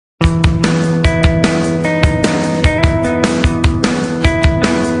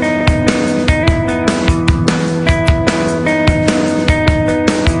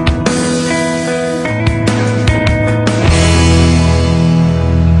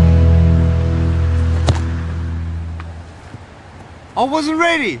I wasn't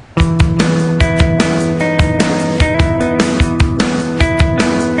ready.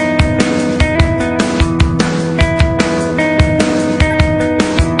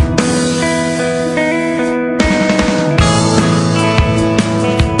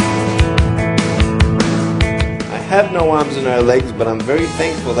 I have no arms and no legs, but I'm very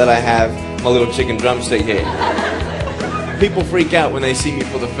thankful that I have my little chicken drumstick here. People freak out when they see me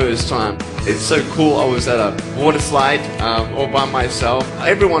for the first time. It's so cool. I was at a water slide all by myself.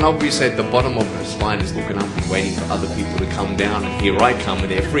 Everyone obviously at the bottom of the slide is looking up and waiting for other people to come down, and here I come and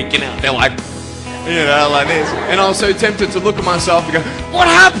they're freaking out. They're like, you know, like this. And I was so tempted to look at myself and go, what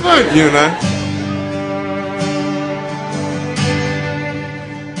happened? You know?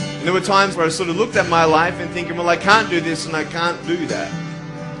 And there were times where I sort of looked at my life and thinking, well, I can't do this and I can't do that.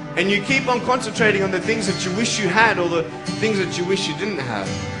 And you keep on concentrating on the things that you wish you had or the things that you wish you didn't have.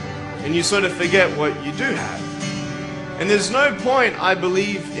 And you sort of forget what you do have. And there's no point, I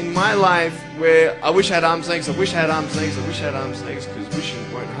believe, in my life where I wish I had arms and legs, I wish I had arms and legs, I wish I had arms and legs, because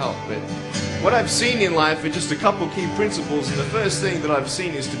wishing won't help. But what I've seen in life are just a couple key principles, and the first thing that I've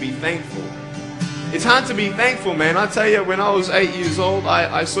seen is to be thankful. It's hard to be thankful, man. I tell you, when I was 8 years old,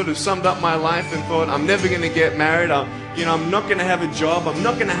 I sort of summed up my life and thought, I'm never going to get married. I'm not going to have a job. I'm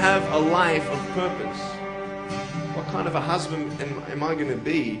not going to have a life of purpose. What kind of a husband am I going to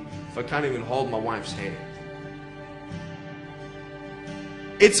be if I can't even hold my wife's hand?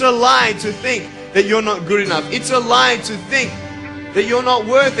 It's a lie to think that you're not good enough. It's a lie to think that you're not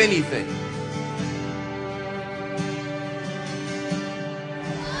worth anything.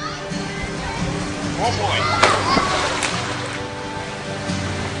 Oh boy.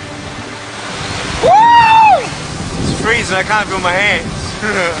 Woo! It's freezing, I can't feel my hands.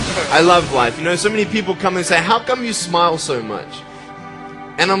 I love life. You know, so many people come and say, how come you smile so much?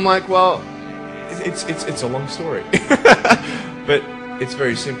 And I'm like, well, it's a long story. But it's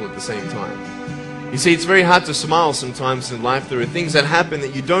very simple at the same time. You see, it's very hard to smile sometimes in life. There are things that happen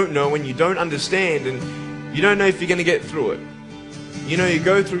that you don't know and you don't understand, and you don't know if you're going to get through it. You know, you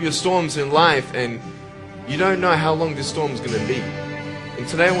go through your storms in life and you don't know how long this storm's going to be. And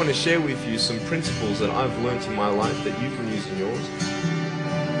today I want to share with you some principles that I've learned in my life that you can use in yours.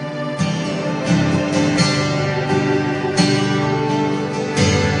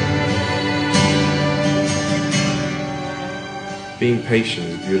 Being patient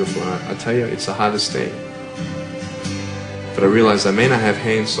is beautiful. I tell you, it's the hardest thing. But I realize I may not have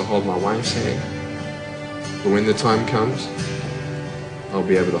hands to hold my wife's hand, but when the time comes, I'll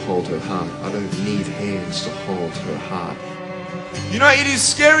be able to hold her heart. I don't need hands to hold her heart. You know, it is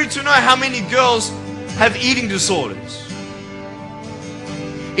scary to know how many girls have eating disorders.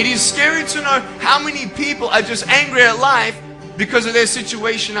 It is scary to know how many people are just angry at life because of their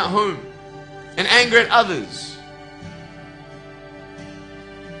situation at home and angry at others.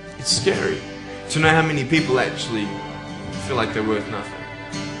 It's scary to know how many people actually feel like they're worth nothing.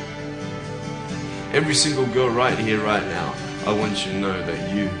 Every single girl right here, right now, I want you to know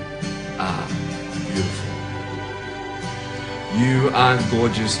that you are beautiful. You are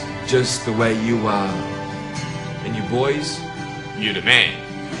gorgeous just the way you are. And you boys, you're the man.